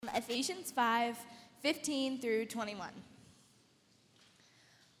Ephesians 5:15 through 21.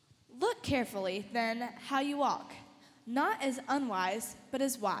 Look carefully, then, how you walk, not as unwise, but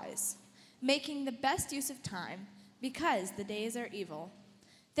as wise, making the best use of time, because the days are evil.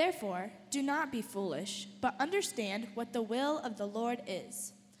 Therefore, do not be foolish, but understand what the will of the Lord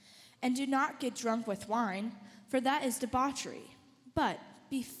is. And do not get drunk with wine, for that is debauchery, but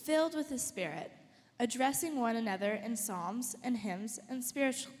be filled with the Spirit, addressing one another in psalms and hymns and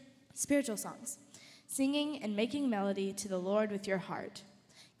spiritual songs, singing and making melody to the Lord with your heart,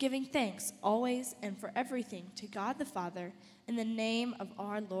 giving thanks always and for everything to God the Father in the name of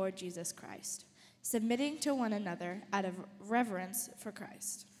our Lord Jesus Christ, submitting to one another out of reverence for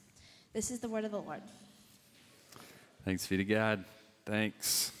Christ. This is the word of the Lord. Thanks be to God.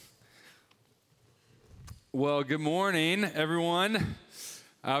 Thanks. Well, good morning, everyone.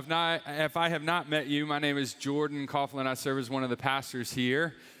 If I have not met you, my name is Jordan Coughlin. I serve as one of the pastors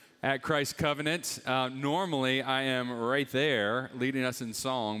here at Christ Covenant. Normally, I am right there leading us in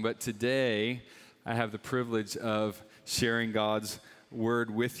song, but today I have the privilege of sharing God's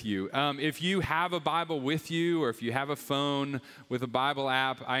word with you. If you have a Bible with you, or if you have a phone with a Bible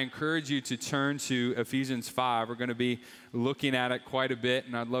app, I encourage you to turn to Ephesians 5. We're going to be looking at it quite a bit,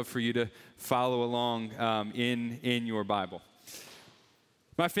 and I'd love for you to follow along in your Bible.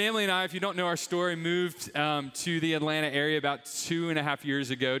 My family and I, if you don't know our story, moved to the Atlanta area about 2.5 years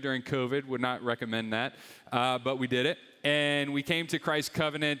ago during COVID. Would not recommend that, but we did it. And we came to Christ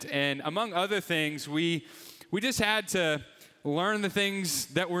Covenant, and among other things, we just had to learn the things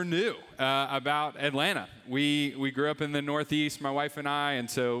that were new about Atlanta. We grew up in the Northeast, my wife and I, and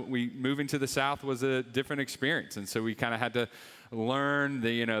so moving to the South was a different experience. And so we kind of had to learn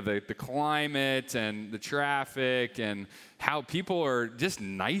the climate and the traffic and how people are just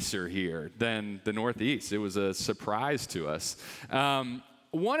nicer here than the Northeast. It was a surprise to us.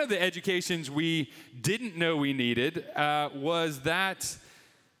 One of the educations we didn't know we needed was that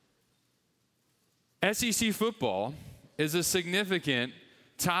SEC football is a significant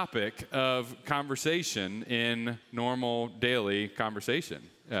topic of conversation in normal daily conversation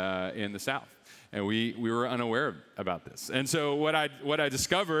in the South. And we were unaware about this. And so what I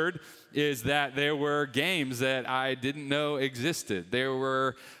discovered is that there were games that I didn't know existed. There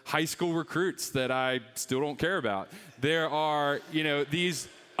were high school recruits that I still don't care about. There are, these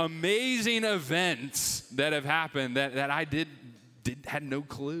amazing events that have happened that I had no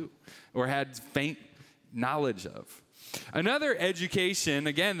clue or had faint knowledge of. Another education,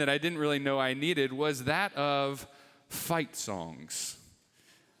 again, that I didn't really know I needed was that of fight songs.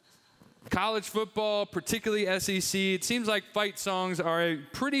 College football, particularly SEC, it seems like fight songs are a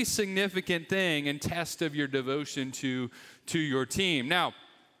pretty significant thing and test of your devotion to your team. Now,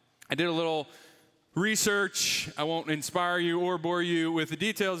 I did a little research. I won't inspire you or bore you with the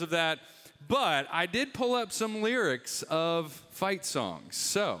details of that, but I did pull up some lyrics of fight songs.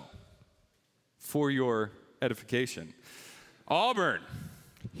 So, for your edification, Auburn,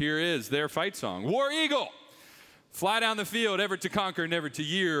 here is their fight song. War Eagle, fly down the field, ever to conquer, never to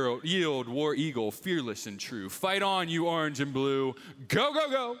yield. War Eagle, fearless and true. Fight on, you orange and blue. Go, go,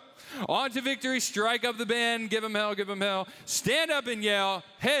 go. On to victory, strike up the band. Give 'em hell, give 'em hell. Stand up and yell,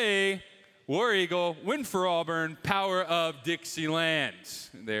 hey, War Eagle, win for Auburn, power of Dixieland.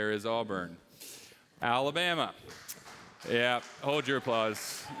 There is Auburn. Alabama. Yeah, hold your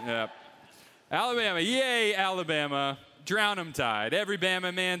applause. Yeah. Alabama, yay, Alabama, drown 'em tide. Every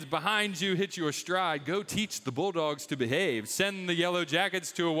Bama man's behind you, hit your stride. Go teach the Bulldogs to behave. Send the Yellow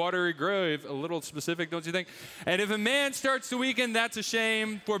Jackets to a watery grave. A little specific, don't you think? And if a man starts to weaken, that's a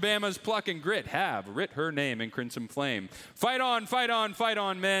shame. For Bama's pluck and grit have writ her name in crimson flame. Fight on, fight on, fight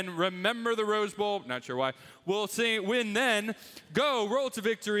on, men. Remember the Rose Bowl. Not sure why. We'll sing, win then. Go, roll to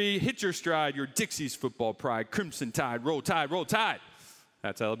victory. Hit your stride. Your Dixie's football pride. Crimson tide, roll tide, roll tide.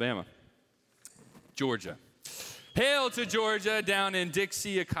 That's Alabama. Georgia. Hail to Georgia, down in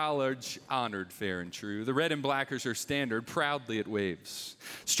Dixie, a college honored fair and true. The red and blackers are standard, proudly it waves.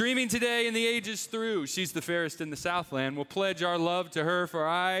 Streaming today in the ages through, she's the fairest in the Southland. We'll pledge our love to her, for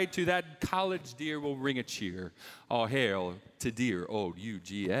I to that college dear will ring a cheer. All hail to dear old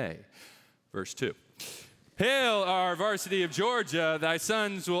UGA. Verse 2. Hail our varsity of Georgia, thy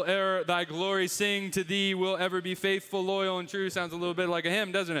sons will e'er thy glory sing, to thee will ever be faithful, loyal, and true. Sounds a little bit like a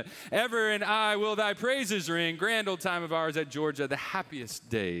hymn, doesn't it? Ever and I will thy praises ring, grand old time of ours at Georgia, the happiest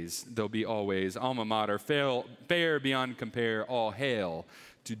days they'll be always, alma mater, fair beyond compare, all hail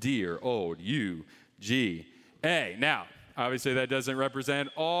to dear old UGA. Now, obviously that doesn't represent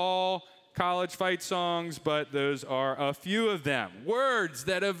all college fight songs, but those are a few of them. Words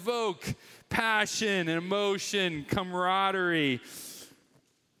that evoke passion, emotion, camaraderie.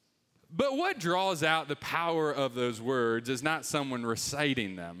 But what draws out the power of those words is not someone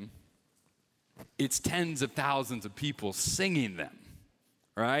reciting them. It's tens of thousands of people singing them,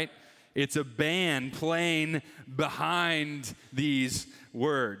 right? It's a band playing behind these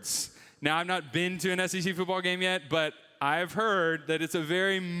words. Now, I've not been to an SEC football game yet, but I've heard that it's a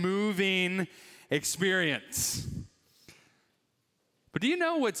very moving experience. But do you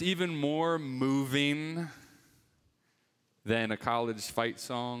know what's even more moving than a college fight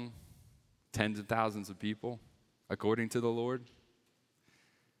song? Tens of thousands of people, according to the Lord.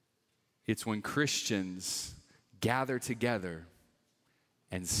 It's when Christians gather together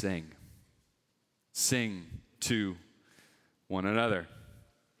and sing. Sing to one another.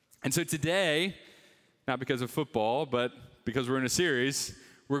 And so today, not because of football, but because we're in a series,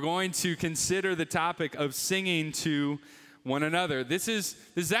 we're going to consider the topic of singing to one another. This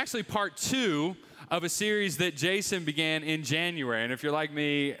is actually part 2 of a series that Jason began in January. And if you're like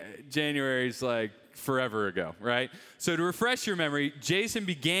me, January's like forever ago, right? So to refresh your memory, Jason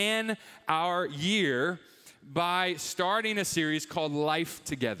began our year by starting a series called Life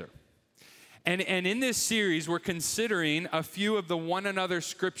Together. And in this series, we're considering a few of the one another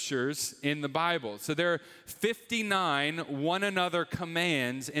scriptures in the Bible. So there are 59 one another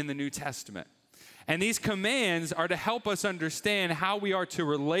commands in the New Testament. And these commands are to help us understand how we are to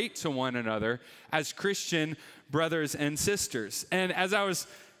relate to one another as Christian brothers and sisters. And as I was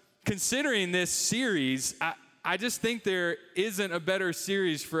considering this series, I just think there isn't a better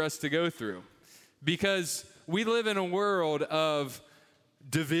series for us to go through, because we live in a world of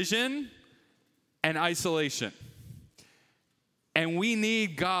division and isolation. And we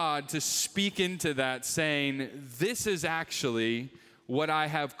need God to speak into that, saying, this is actually what I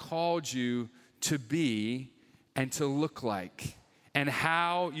have called you to be and to look like, and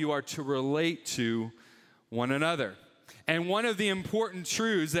how you are to relate to one another. And one of the important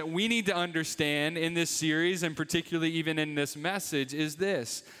truths that we need to understand in this series, and particularly even in this message, is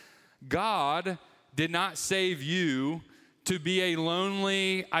this: God did not save you to be a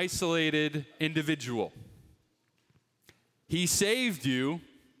lonely, isolated individual. He saved you,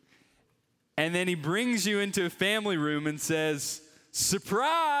 and then he brings you into a family room and says,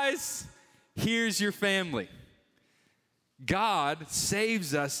 surprise! Here's your family. God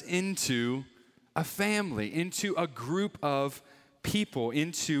saves us into a family, into a group of people,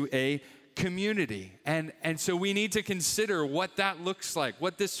 into a community. And so we need to consider what that looks like,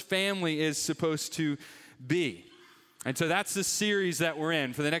 what this family is supposed to be. And so that's the series that we're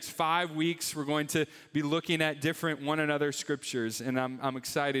in. For the next 5 weeks, we're going to be looking at different one another scriptures, and I'm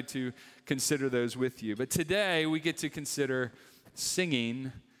excited to consider those with you. But today, we get to consider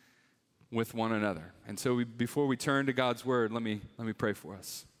singing with one another. And so before we turn to God's word, let me pray for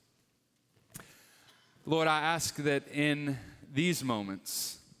us. Lord, I ask that in these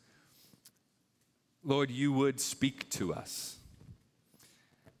moments, Lord, you would speak to us.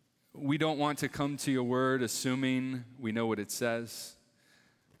 We don't want to come to your word assuming we know what it says,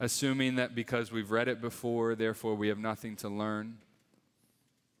 assuming that because we've read it before, therefore we have nothing to learn.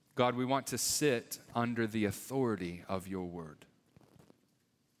 God, we want to sit under the authority of your word.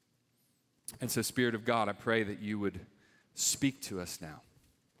 And so, Spirit of God, I pray that you would speak to us now.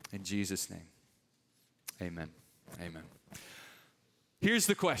 In Jesus' name, amen. Amen. Here's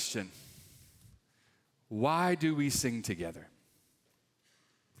the question. Why do we sing together?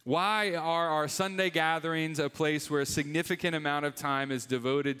 Why are our Sunday gatherings a place where a significant amount of time is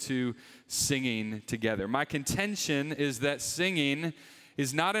devoted to singing together? My contention is that singing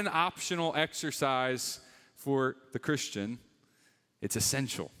is not an optional exercise for the Christian. It's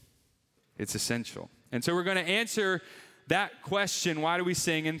essential. It's essential. And so we're going to answer that question, why do we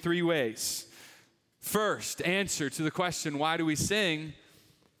sing, in 3 ways. First, answer to the question, why do we sing?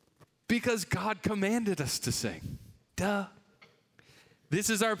 Because God commanded us to sing. Duh. This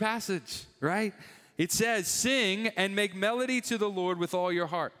is our passage, right? It says, sing and make melody to the Lord with all your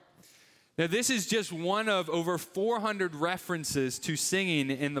heart. Now, this is just one of over 400 references to singing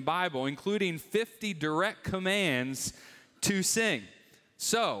in the Bible, including 50 direct commands to sing.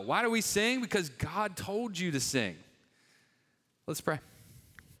 So, why do we sing? Because God told you to sing. Let's pray.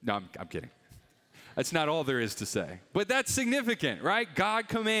 No, I'm kidding. That's not all there is to say. But that's significant, right? God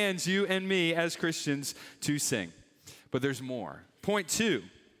commands you and me as Christians to sing. But there's more. Point 2,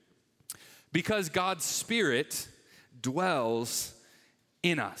 because God's Spirit dwells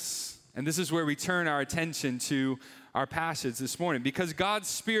in us. And this is where we turn our attention to our passage this morning, because God's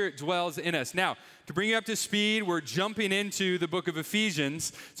Spirit dwells in us. Now, to bring you up to speed, we're jumping into the book of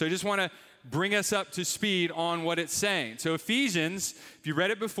Ephesians. So I just want to bring us up to speed on what it's saying. So Ephesians, if you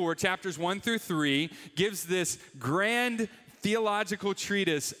read it before, chapters 1 through 3, gives this grand theological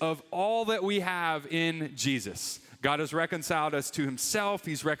treatise of all that we have in Jesus. God has reconciled us to himself.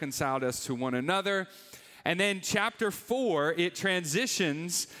 He's reconciled us to one another. And then chapter 4, it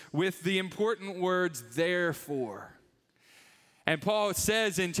transitions with the important words, therefore. And Paul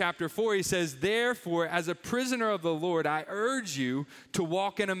says in chapter 4, he says, therefore, as a prisoner of the Lord, I urge you to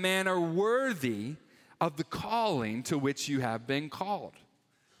walk in a manner worthy of the calling to which you have been called,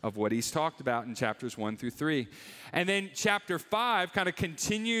 of what he's talked about in chapters 1 through 3. And then chapter 5 kind of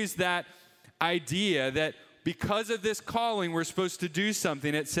continues that idea that because of this calling, we're supposed to do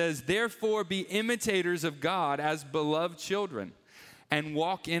something. It says, therefore, be imitators of God as beloved children, and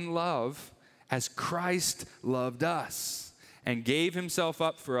walk in love as Christ loved us, and gave himself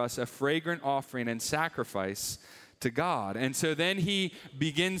up for us, a fragrant offering and sacrifice to God. And so then he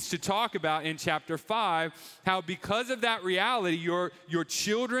begins to talk about in chapter 5 how because of that reality, you're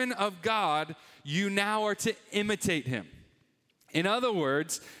children of God, you now are to imitate him. In other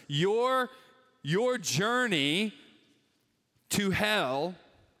words, your journey to hell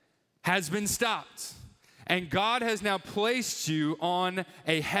has been stopped. And God has now placed you on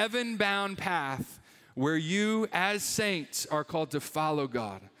a heaven-bound path where you as saints are called to follow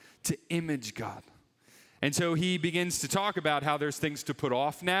God, to image God. And so he begins to talk about how there's things to put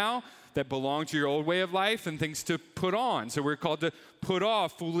off now that belong to your old way of life and things to put on. So we're called to put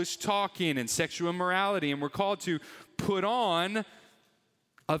off foolish talking and sexual immorality, and we're called to put on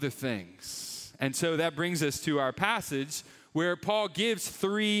other things. And so that brings us to our passage where Paul gives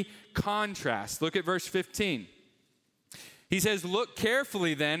 3 contrasts. Look at verse 15. He says, look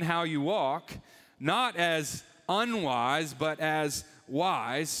carefully then how you walk, not as unwise, but as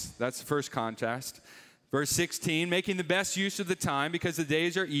wise. That's the first contrast. Verse 16, making the best use of the time because the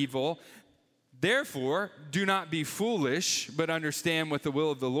days are evil. Therefore, do not be foolish, but understand what the will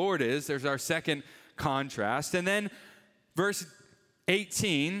of the Lord is. There's our second contrast. And then verse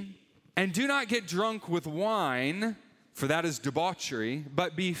 18, and do not get drunk with wine, for that is debauchery,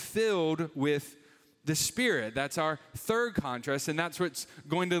 but be filled with the Spirit. That's our third contrast, and that's what's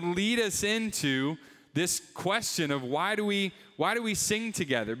going to lead us into this question of why do we sing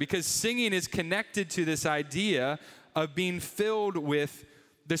together? Because singing is connected to this idea of being filled with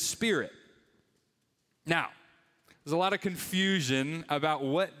the Spirit. Now, there's a lot of confusion about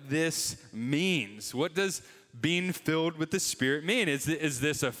what this means. What does being filled with the Spirit mean? Is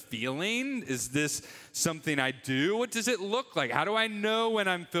this a feeling? Is this something I do? What does it look like? How do I know when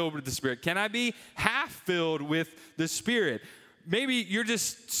I'm filled with the Spirit? Can I be half filled with the Spirit? Maybe you're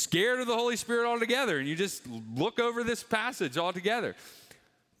just scared of the Holy Spirit altogether and you just look over this passage altogether.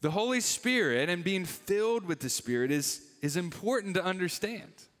 The Holy Spirit and being filled with the Spirit is important to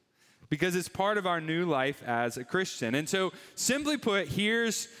understand because it's part of our new life as a Christian. And so simply put,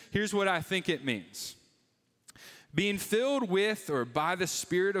 here's what I think it means. Being filled with or by the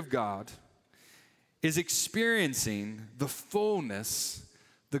Spirit of God is experiencing the fullness,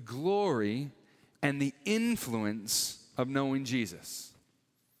 the glory, and the influence of knowing Jesus.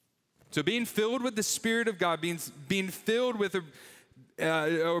 So being filled with the Spirit of God, being filled with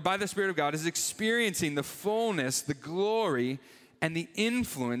or by the Spirit of God is experiencing the fullness, the glory, and the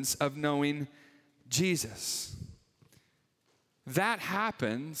influence of knowing Jesus. That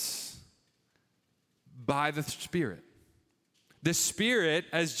happens by the Spirit. The Spirit,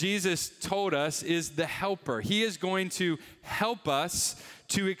 as Jesus told us, is the helper. He is going to help us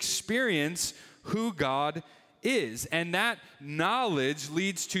to experience who God is. And that knowledge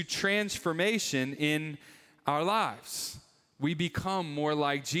leads to transformation in our lives. We become more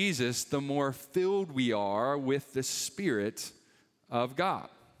like Jesus the more filled we are with the Spirit of God.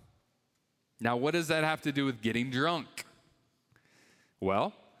 Now, what does that have to do with getting drunk?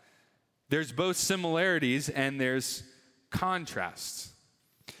 Well, there's both similarities and there's contrasts.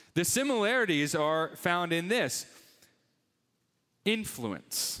 The similarities are found in this: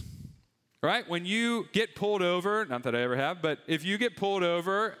 influence, right? When you get pulled over, not that I ever have, but if you get pulled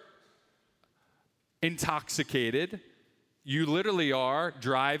over intoxicated, you literally are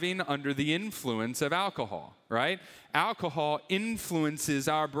driving under the influence of alcohol, right? Alcohol influences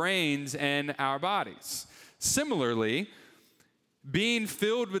our brains and our bodies. Similarly, being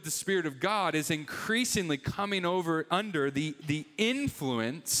filled with the Spirit of God is increasingly coming over under the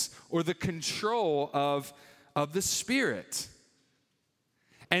influence or the control of the Spirit.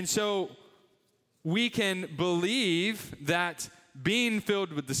 And so we can believe that being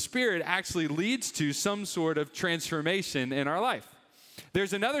filled with the Spirit actually leads to some sort of transformation in our life.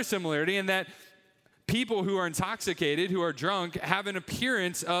 There's another similarity in that people who are intoxicated, who are drunk, have an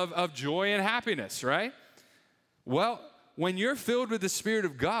appearance of joy and happiness, right? Well, when you're filled with the Spirit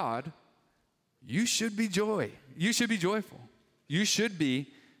of God, you should be joyful. you should be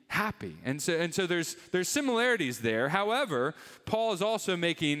happy. And so there's similarities there. However, Paul is also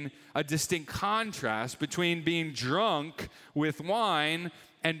making a distinct contrast between being drunk with wine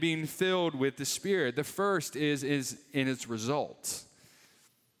and being filled with the Spirit. The first is in its results.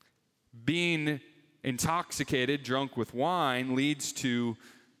 Being intoxicated, drunk with wine, leads to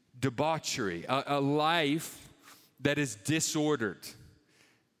debauchery, a life that is disordered,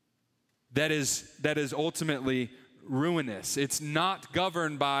 that is ultimately ruinous. It's not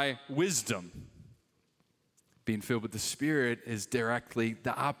governed by wisdom. Being filled with the Spirit is directly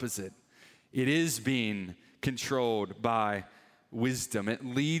the opposite. It is being controlled by wisdom. It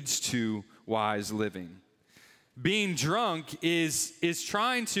leads to wise living. Being drunk is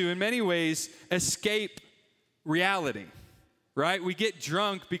trying to, in many ways, escape reality, right? We get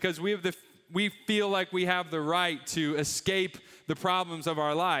drunk because we feel like we have the right to escape the problems of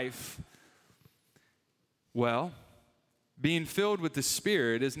our life. Well, being filled with the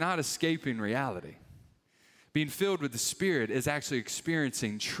Spirit is not escaping reality. Being filled with the Spirit is actually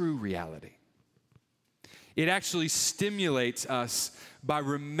experiencing true reality. It actually stimulates us by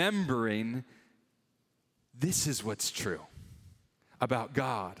remembering this is what's true about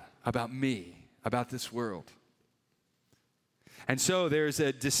God, about me, about this world. And so there's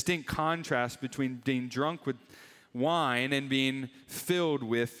a distinct contrast between being drunk with wine and being filled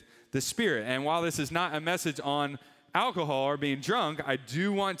with the Spirit. And while this is not a message on alcohol or being drunk, I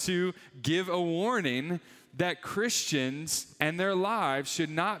do want to give a warning that Christians and their lives should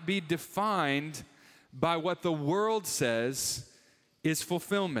not be defined by what the world says is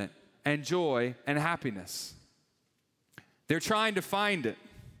fulfillment and joy and happiness. They're trying to find it.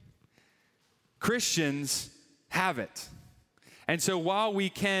 Christians have it. And so while we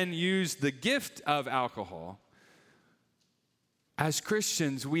can use the gift of alcohol, as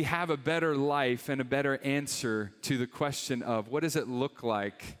Christians, we have a better life and a better answer to the question of what does it look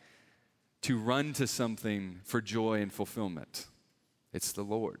like to run to something for joy and fulfillment? It's the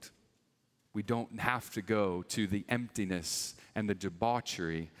Lord. We don't have to go to the emptiness and the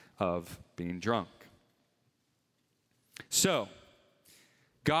debauchery of being drunk. So,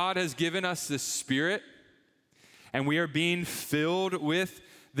 God has given us the Spirit, and we are being filled with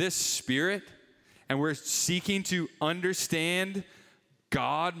this Spirit, and we're seeking to understand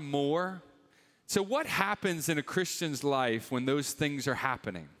God more. So what happens in a Christian's life when those things are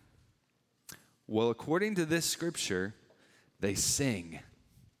happening? Well, according to this scripture, they sing.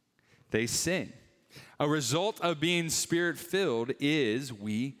 They sing. A result of being Spirit-filled is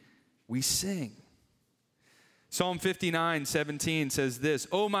we sing. Psalm 59:17 says this,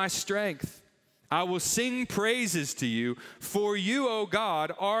 "O my strength, I will sing praises to you, for you, O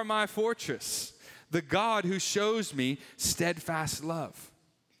God, are my fortress, the God who shows me steadfast love."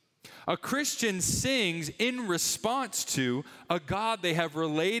 A Christian sings in response to a God they have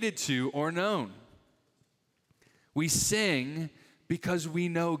related to or known. We sing because we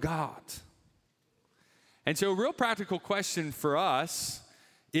know God. And so a real practical question for us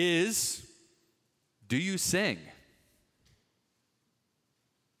is, do you sing?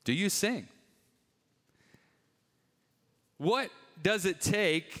 Do you sing? What does it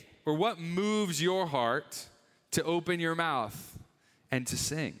take, or what moves your heart to open your mouth and to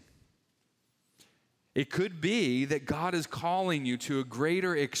sing? It could be that God is calling you to a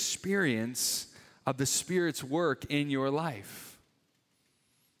greater experience of the Spirit's work in your life.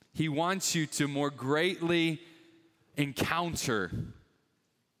 He wants you to more greatly encounter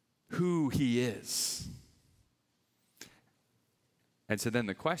who He is. And so then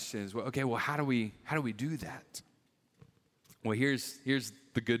the question is, well, how do we do that? Well, here's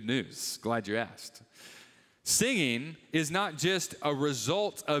the good news. Glad you asked. Singing is not just a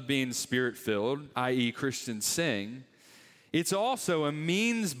result of being Spirit-filled, i.e. Christians sing. It's also a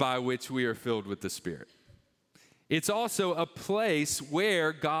means by which we are filled with the Spirit. It's also a place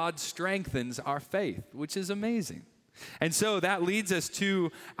where God strengthens our faith, which is amazing. And so that leads us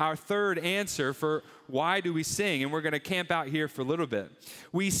to our third answer for why do we sing? And we're going to camp out here for a little bit.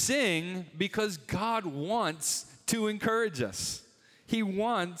 We sing because God wants to encourage us. He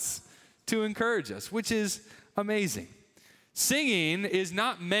wants to encourage us, which is amazing. Singing is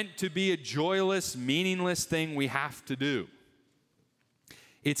not meant to be a joyless, meaningless thing we have to do.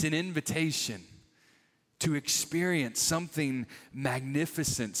 It's an invitation to experience something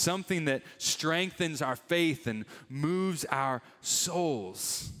magnificent, something that strengthens our faith and moves our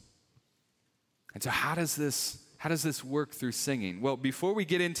souls. And so how does this work through singing? Well, before we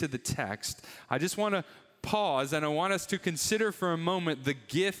get into the text, I just want to pause and I want us to consider for a moment the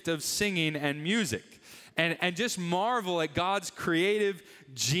gift of singing and music and just marvel at God's creative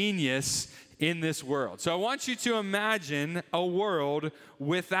genius in this world. So I want you to imagine a world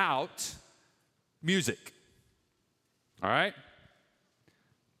without music. All right?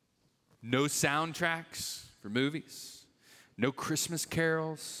 No soundtracks for movies, no Christmas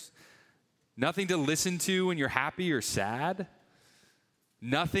carols, nothing to listen to when you're happy or sad,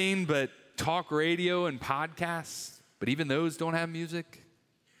 nothing but talk radio and podcasts, but even those don't have music.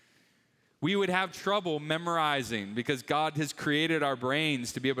 We would have trouble memorizing because God has created our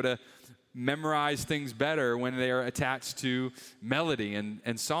brains to be able to memorize things better when they are attached to melody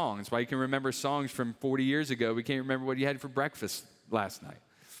and songs. Why you can remember songs from 40 years ago, we can't remember what you had for breakfast last night.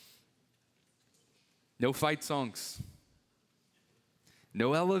 No fight songs.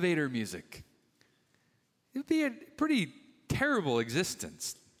 No elevator music. It would be a pretty terrible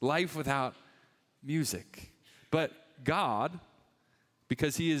existence, life without music. But God,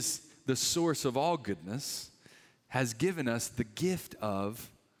 because he is the source of all goodness, has given us the gift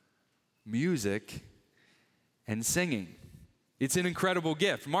of music and singing. It's an incredible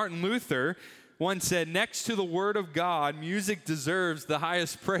gift. Martin Luther once said, next to the word of God, music deserves the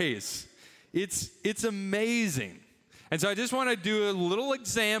highest praise. It's amazing. And so I just want to do a little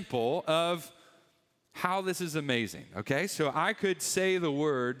example of how this is amazing, okay? So I could say the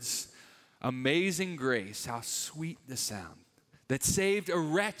words, amazing grace, how sweet the sound that saved a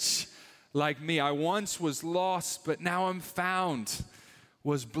wretch like me. I once was lost, but now I'm found,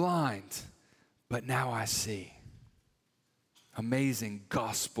 was blind, but now I see. Amazing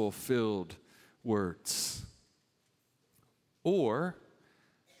gospel-filled words. Or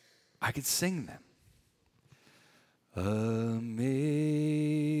I could sing them. Amazing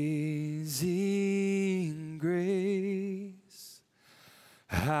grace,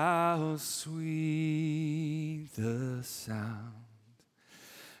 how sweet the sound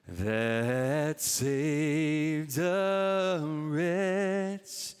that saved a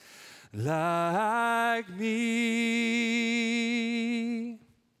wretch like me.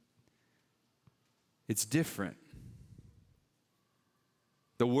 It's different.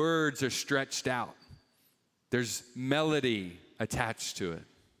 The words are stretched out. There's melody attached to it.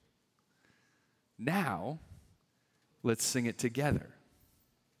 Now, let's sing it together.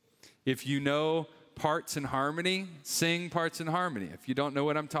 If you know parts in harmony, sing parts in harmony. If you don't know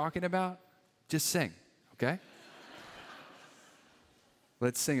what I'm talking about, just sing, okay?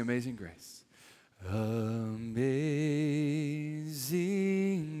 Let's sing Amazing Grace. Amazing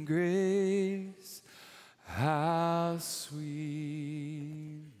grace, how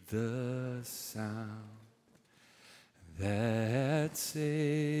sweet the sound that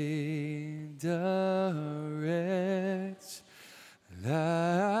saved a wretch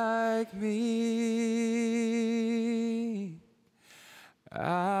like me.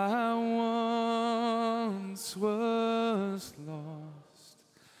 I once was lost,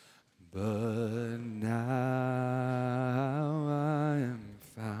 but now I am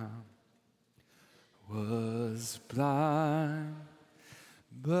found. Was blind,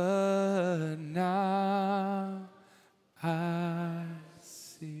 but now I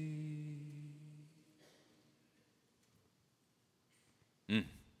see.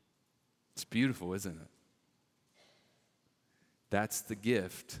 It's beautiful, isn't it? That's the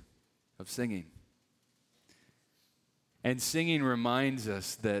gift of singing. And singing reminds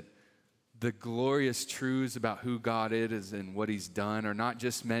us that the glorious truths about who God is and what he's done are not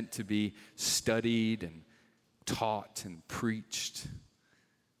just meant to be studied and taught and preached.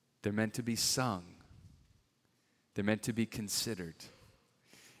 They're meant to be sung. They're meant to be considered.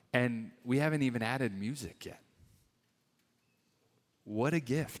 And we haven't even added music yet. What a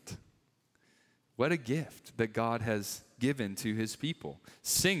gift. What a gift that God has given to his people.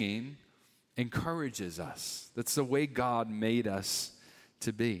 Singing encourages us. That's the way God made us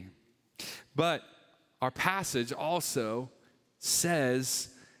to be. But our passage also says,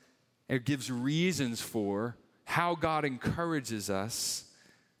 it gives reasons for how God encourages us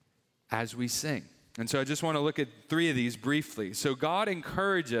as we sing. And so I just want to look at 3 of these briefly. So God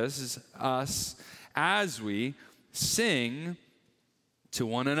encourages us as we sing to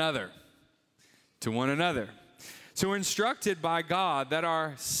one another. To one another. So we're instructed by God that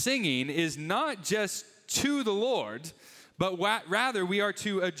our singing is not just to the Lord, but rather we are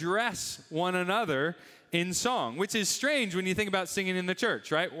to address one another in song, which is strange when you think about singing in the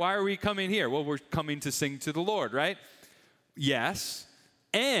church, right? Why are we coming here? Well, we're coming to sing to the Lord, right? Yes,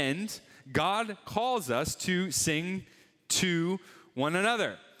 and God calls us to sing to one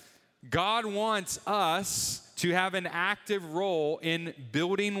another. God wants us to have an active role in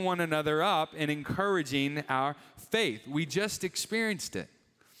building one another up and encouraging our faith. We just experienced it.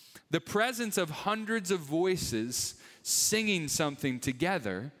 The presence of hundreds of voices singing something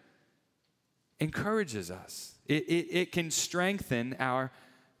together encourages us. It can strengthen our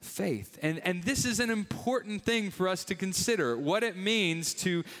faith. And this is an important thing for us to consider, what it means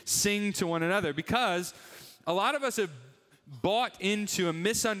to sing to one another, because a lot of us have bought into a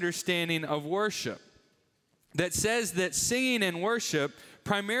misunderstanding of worship that says that singing and worship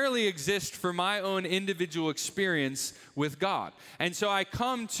primarily exist for my own individual experience with God. And so I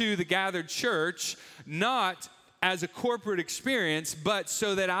come to the gathered church not as a corporate experience, but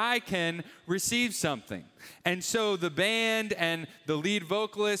so that I can receive something. And so the band and the lead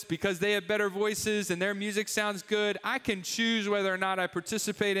vocalist, because they have better voices and their music sounds good, I can choose whether or not I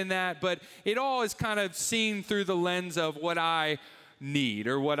participate in that, but it all is kind of seen through the lens of what I need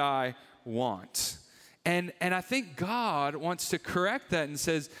or what I want. And I think God wants to correct that and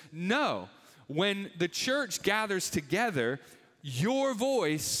says, no, when the church gathers together, your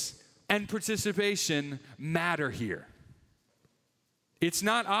voice and participation matter here. It's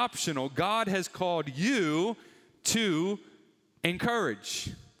not optional. God has called you to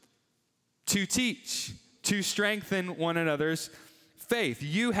encourage, to teach, to strengthen one another's faith.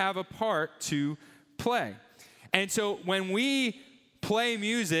 You have a part to play. And so when we play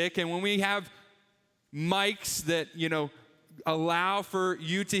music and when we have mics that, allow for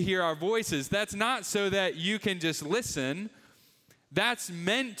you to hear our voices, that's not so that you can just listen. That's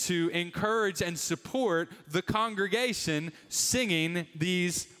meant to encourage and support the congregation singing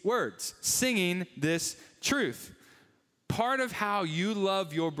these words, singing this truth. Part of how you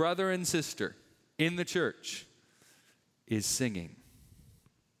love your brother and sister in the church is singing.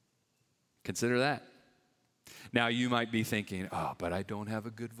 Consider that. Now you might be thinking, but I don't have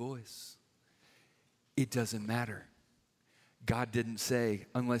a good voice. It doesn't matter. God didn't say,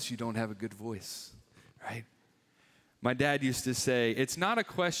 unless you don't have a good voice, right? My dad used to say, it's not a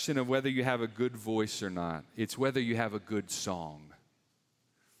question of whether you have a good voice or not. It's whether you have a good song.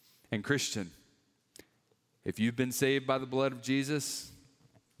 And Christian, if you've been saved by the blood of Jesus,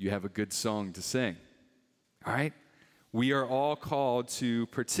 you have a good song to sing, all right? We are all called to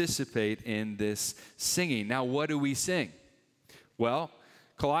participate in this singing. Now, what do we sing? Well,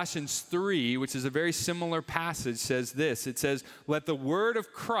 Colossians 3, which is a very similar passage, says this. It says, let the word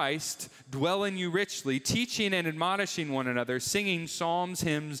of Christ dwell in you richly, teaching and admonishing one another, singing psalms,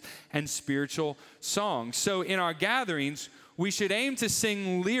 hymns, and spiritual songs. So in our gatherings, we should aim to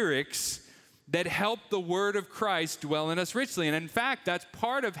sing lyrics that help the word of Christ dwell in us richly. And in fact, that's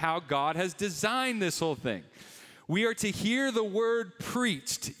part of how God has designed this whole thing. We are to hear the word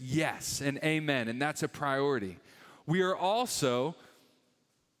preached, yes, and amen, and that's a priority. We are also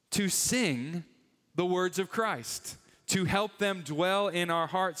to sing the words of Christ, to help them dwell in our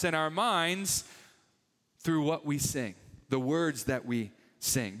hearts and our minds through what we sing, the words that we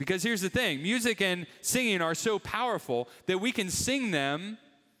sing. Because here's the thing, music and singing are so powerful that we can sing them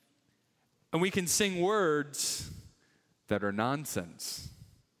and we can sing words that are nonsense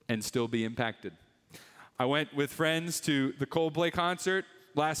and still be impacted. I went with friends to the Coldplay concert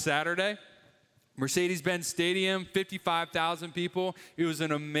last Saturday. Mercedes-Benz Stadium, 55,000 people. It was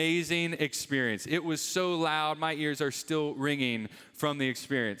an amazing experience. It was so loud, my ears are still ringing from the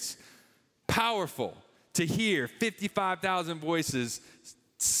experience. Powerful to hear 55,000 voices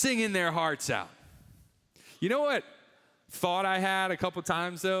singing their hearts out. You know what thought I had a couple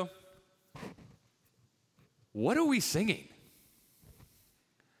times though? What are we singing?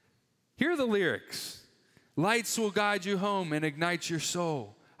 Here are the lyrics. Lights will guide you home and ignite your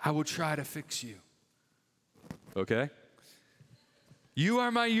soul. I will try to fix you. Okay? You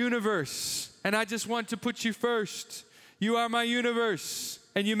are my universe, and I just want to put you first. You are my universe,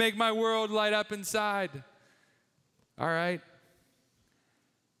 and you make my world light up inside. All right?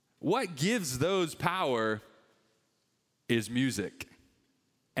 What gives those power is music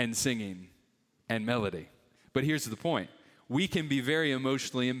and singing and melody. But here's the point. We can be very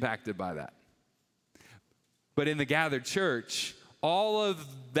emotionally impacted by that. But in the gathered church, all of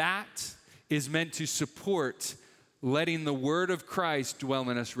that is meant to support letting the word of Christ dwell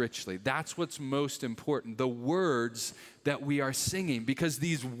in us richly. That's what's most important, the words that we are singing, because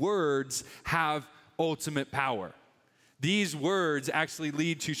these words have ultimate power. These words actually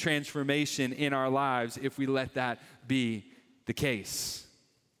lead to transformation in our lives if we let that be the case.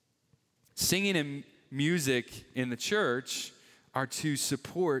 Singing and music in the church are to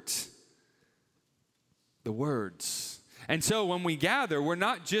support the words. And so when we gather, we're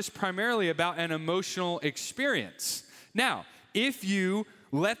not just primarily about an emotional experience. Now, if you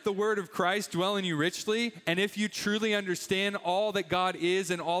let the word of Christ dwell in you richly, and if you truly understand all that God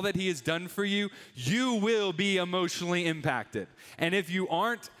is and all that he has done for you, you will be emotionally impacted. And if you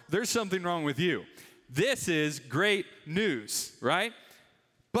aren't, there's something wrong with you. This is great news, right?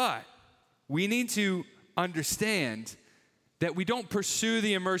 But we need to understand that we don't pursue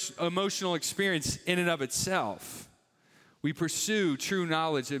the emotional experience in and of itself. We pursue true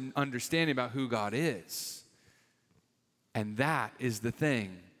knowledge and understanding about who God is. And that is the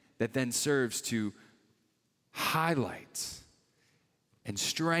thing that then serves to highlight and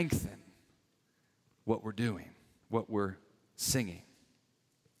strengthen what we're doing, what we're singing.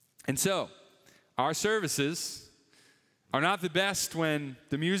 And so, our services are not the best when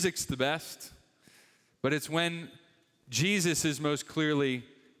the music's the best, but it's when Jesus is most clearly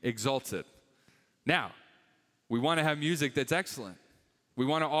exalted. Now, we want to have music that's excellent. We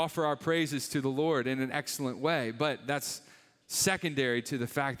want to offer our praises to the Lord in an excellent way, but that's secondary to the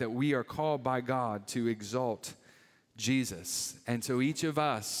fact that we are called by God to exalt Jesus. And so each of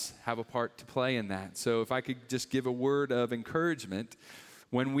us have a part to play in that. So if I could just give a word of encouragement,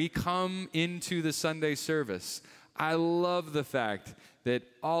 when we come into the Sunday service, I love the fact that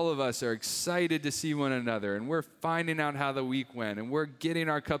all of us are excited to see one another, and we're finding out how the week went, and we're getting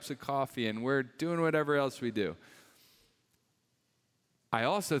our cups of coffee, and we're doing whatever else we do. I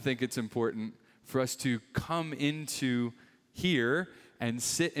also think it's important for us to come into here and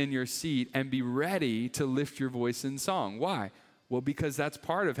sit in your seat and be ready to lift your voice in song. Why? Well, because that's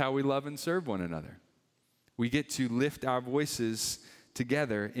part of how we love and serve one another. We get to lift our voices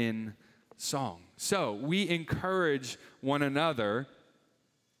together in song. So we encourage one another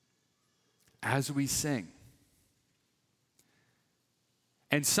as we sing.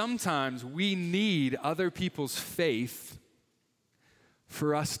 And sometimes we need other people's faith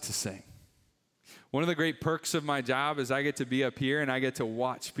for us to sing. One of the great perks of my job is I get to be up here and I get to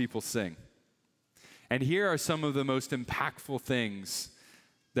watch people sing. And here are some of the most impactful things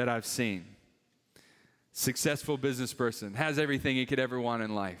that I've seen. Successful business person, has everything he could ever want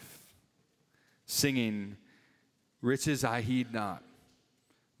in life. Singing, riches I heed not,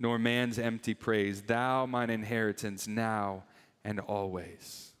 nor man's empty praise. Thou mine inheritance now and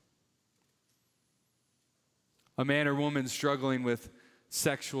always. A man or woman struggling with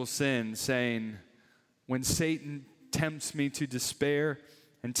sexual sin saying, when Satan tempts me to despair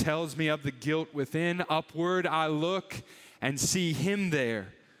and tells me of the guilt within, upward I look and see him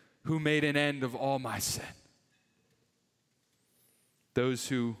there who made an end of all my sin. Those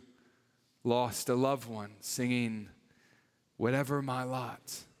who lost a loved one singing, whatever my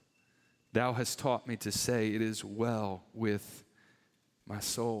lot, thou hast taught me to say it is well with my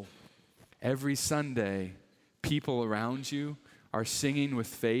soul. Every Sunday, people around you are singing with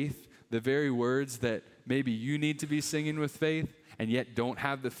faith the very words that maybe you need to be singing with faith and yet don't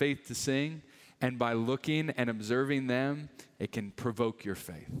have the faith to sing. And by looking and observing them, it can provoke your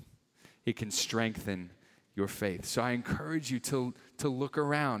faith. It can strengthen your faith. So I encourage you to look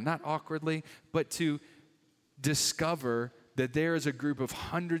around, not awkwardly, but to discover that there is a group of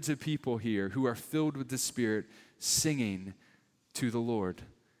hundreds of people here who are filled with the Spirit singing to the Lord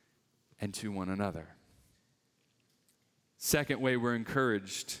and to one another. Second way we're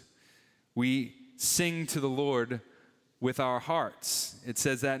encouraged, we sing to the Lord with our hearts. It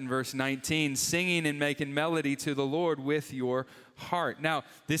says that in verse 19, singing and making melody to the Lord with your heart. Now,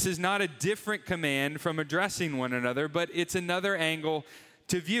 this is not a different command from addressing one another, but it's another angle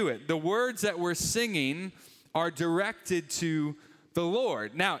to view it. The words that we're singing are directed to the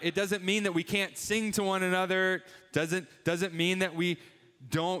Lord. Now, it doesn't mean that we can't sing to one another, doesn't mean that we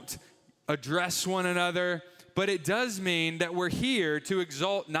don't address one another, but it does mean that we're here to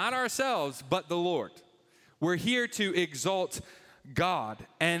exalt not ourselves, but the Lord. We're here to exalt God.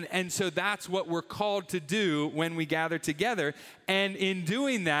 And so that's what we're called to do when we gather together. And in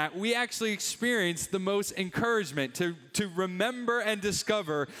doing that, we actually experience the most encouragement to remember and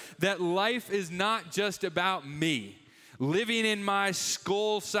discover that life is not just about me, living in my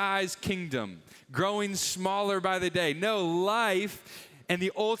skull-sized kingdom, growing smaller by the day. No, life and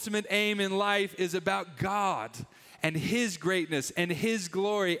the ultimate aim in life is about God and His greatness and His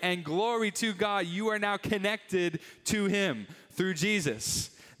glory, and glory to God. You are now connected to Him through Jesus.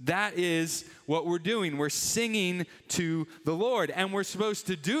 That is what we're doing. We're singing to the Lord, and we're supposed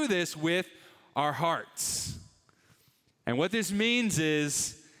to do this with our hearts. And what this means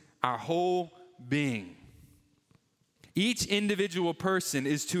is our whole being. Each individual person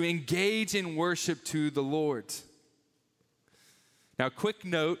is to engage in worship to the Lord. Now, quick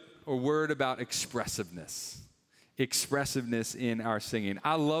note or word about expressiveness. Expressiveness in our singing.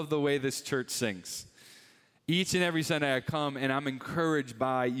 I love the way this church sings. Each and every Sunday I come and I'm encouraged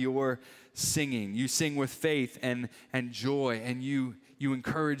by your singing. You sing with faith and joy, and you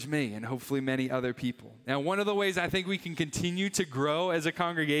encourage me and hopefully many other people. Now, one of the ways I think we can continue to grow as a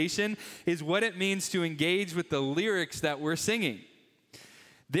congregation is what it means to engage with the lyrics that we're singing.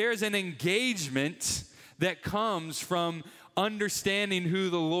 There's an engagement that comes from understanding who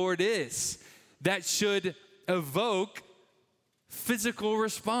the Lord is that should evoke physical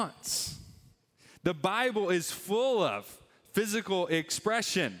response. The Bible is full of physical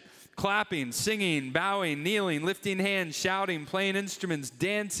expression: clapping, singing, bowing, kneeling, lifting hands, shouting, playing instruments,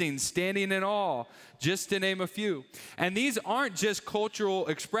 dancing, standing in awe, just to name a few. And these aren't just cultural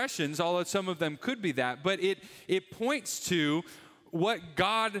expressions, although some of them could be that, but it points to what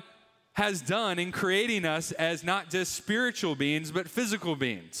God has done in creating us as not just spiritual beings, but physical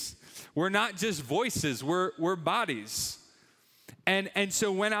beings. We're not just voices, we're bodies. And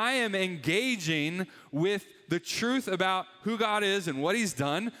so when I am engaging with the truth about who God is and what he's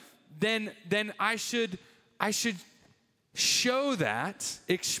done, then I should show that,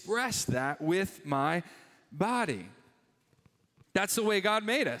 express that with my body. That's the way God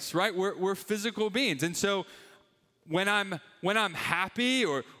made us, right? We're physical beings. And so when I'm happy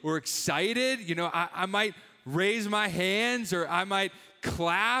or excited, I might raise my hands, or I might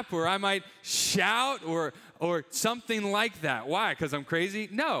clap, or I might shout, or something like that. Why? Because I'm crazy?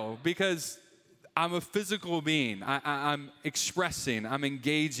 No, because I'm a physical being. I'm expressing, I'm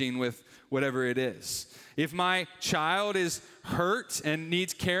engaging with whatever it is. If my child is hurt and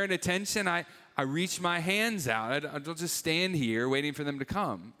needs care and attention, I reach my hands out. I don't just stand here waiting for them to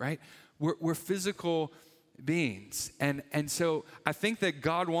come, right? We're physical beings. And so I think that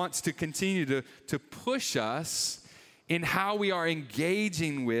God wants to continue to push us in how we are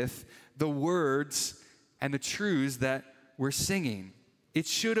engaging with the words and the truths that we're singing. It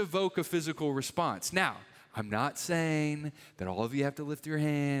should evoke a physical response. Now, I'm not saying that all of you have to lift your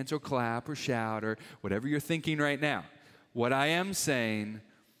hands or clap or shout or whatever you're thinking right now. What I am saying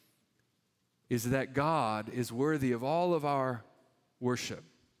is that God is worthy of all of our worship.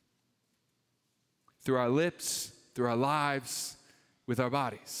 Through our lips, through our lives, with our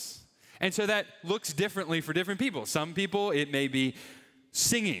bodies. And so that looks differently for different people. Some people, it may be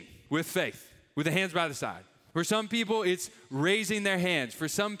singing with faith, with the hands by the side. For some people, it's raising their hands. For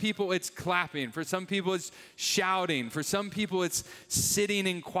some people, it's clapping. For some people, it's shouting. For some people, it's sitting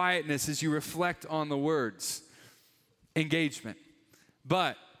in quietness as you reflect on the words. Engagement.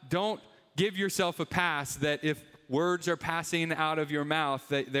 But don't give yourself a pass that if words are passing out of your mouth,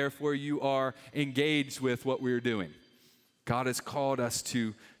 that therefore you are engaged with what we're doing. God has called us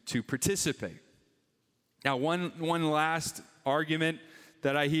to participate. Now, one last argument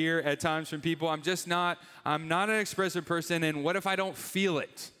that I hear at times from people: I'm not an expressive person, and what if I don't feel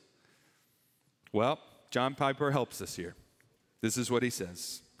it? Well, John Piper helps us here. This is what he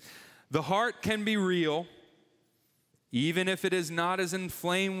says: the heart can be real, even if it is not as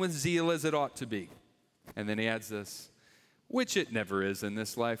inflamed with zeal as it ought to be. And then he adds this, which it never is in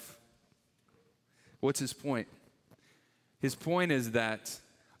this life. What's his point? His point is that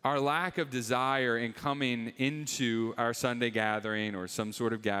our lack of desire in coming into our Sunday gathering or some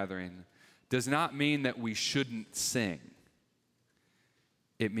sort of gathering does not mean that we shouldn't sing.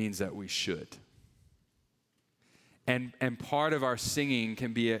 It means that we should. And part of our singing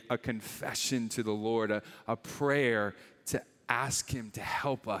can be a confession to the Lord, a prayer to ask him to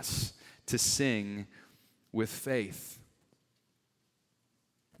help us to sing with faith.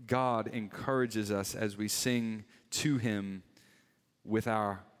 God encourages us as we sing to him with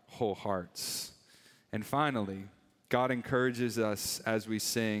our whole hearts. And finally, God encourages us as we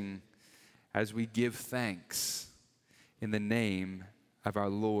sing, as we give thanks in the name of our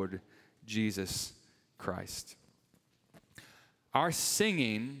Lord Jesus Christ. Our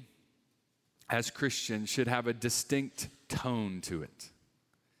singing as Christians should have a distinct tone to it.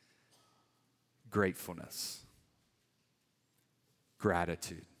 Gratefulness.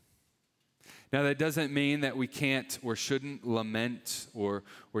 Gratitude. Now, that doesn't mean that we can't or shouldn't lament or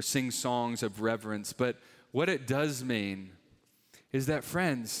sing songs of reverence, but what it does mean is that,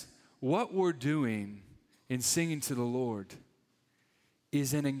 friends, what we're doing in singing to the Lord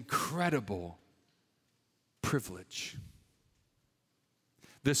is an incredible privilege.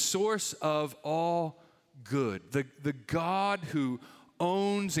 The source of all good, the God who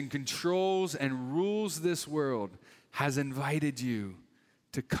owns and controls and rules this world, has invited you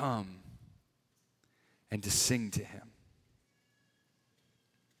to come and to sing to him.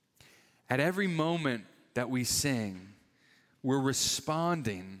 At every moment that we sing, we're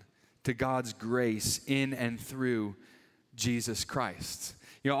responding to God's grace in and through Jesus Christ.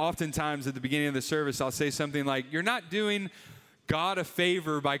 Oftentimes at the beginning of the service, I'll say something like, you're not doing God a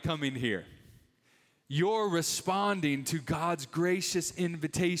favor by coming here. You're responding to God's gracious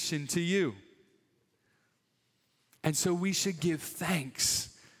invitation to you. And so we should give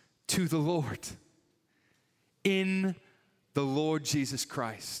thanks to the Lord in the Lord Jesus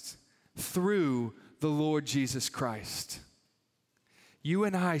Christ, through the Lord Jesus Christ. You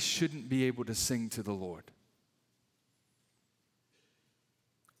and I shouldn't be able to sing to the Lord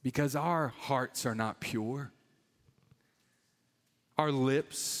because our hearts are not pure. Our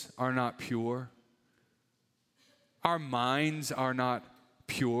lips are not pure. Our minds are not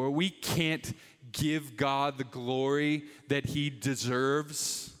pure. We can't give God the glory that He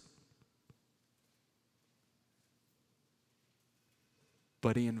deserves.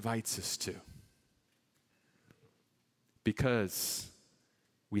 But He invites us to. Because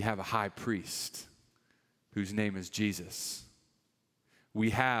we have a high priest whose name is Jesus.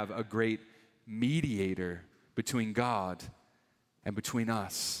 We have a great mediator between God and between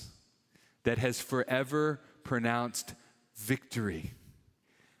us that has forever pronounced victory.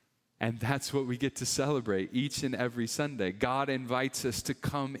 And that's what we get to celebrate each and every Sunday. God invites us to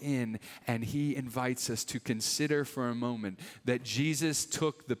come in, and He invites us to consider for a moment that Jesus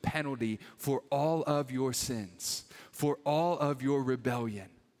took the penalty for all of your sins, for all of your rebellion.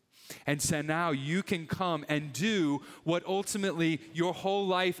 And so now you can come and do what ultimately your whole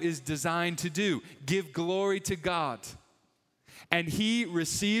life is designed to do: give glory to God. And He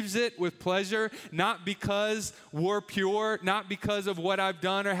receives it with pleasure, not because we're pure, not because of what I've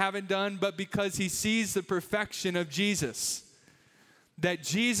done or haven't done, but because He sees the perfection of Jesus. That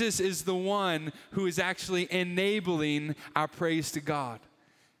Jesus is the one who is actually enabling our praise to God.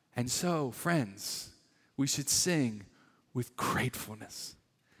 And so, friends, we should sing with gratefulness,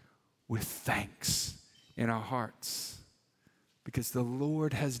 with thanks in our hearts, because the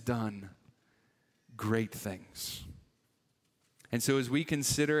Lord has done great things. And so as we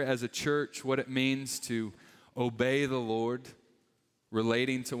consider as a church what it means to obey the Lord,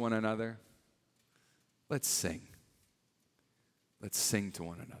 relating to one another, let's sing. Let's sing to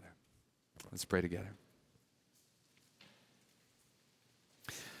one another. Let's pray together.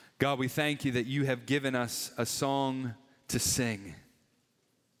 God, we thank You that You have given us a song to sing.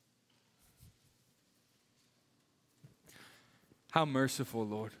 How merciful,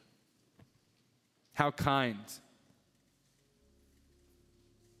 Lord. How kind.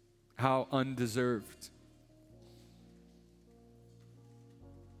 How undeserved.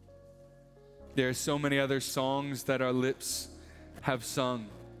 There are so many other songs that our lips have sung.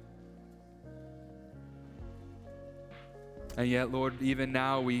 And yet, Lord, even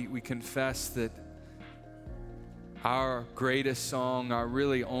now we confess that our greatest song, our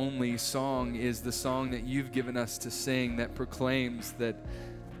really only song, is the song that You've given us to sing that proclaims that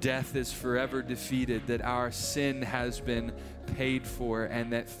death is forever defeated, that our sin has been paid for,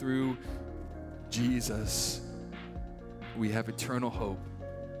 and that through Jesus we have eternal hope,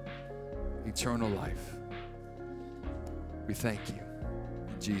 eternal life. We thank You.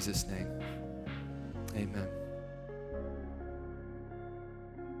 In Jesus' name, amen.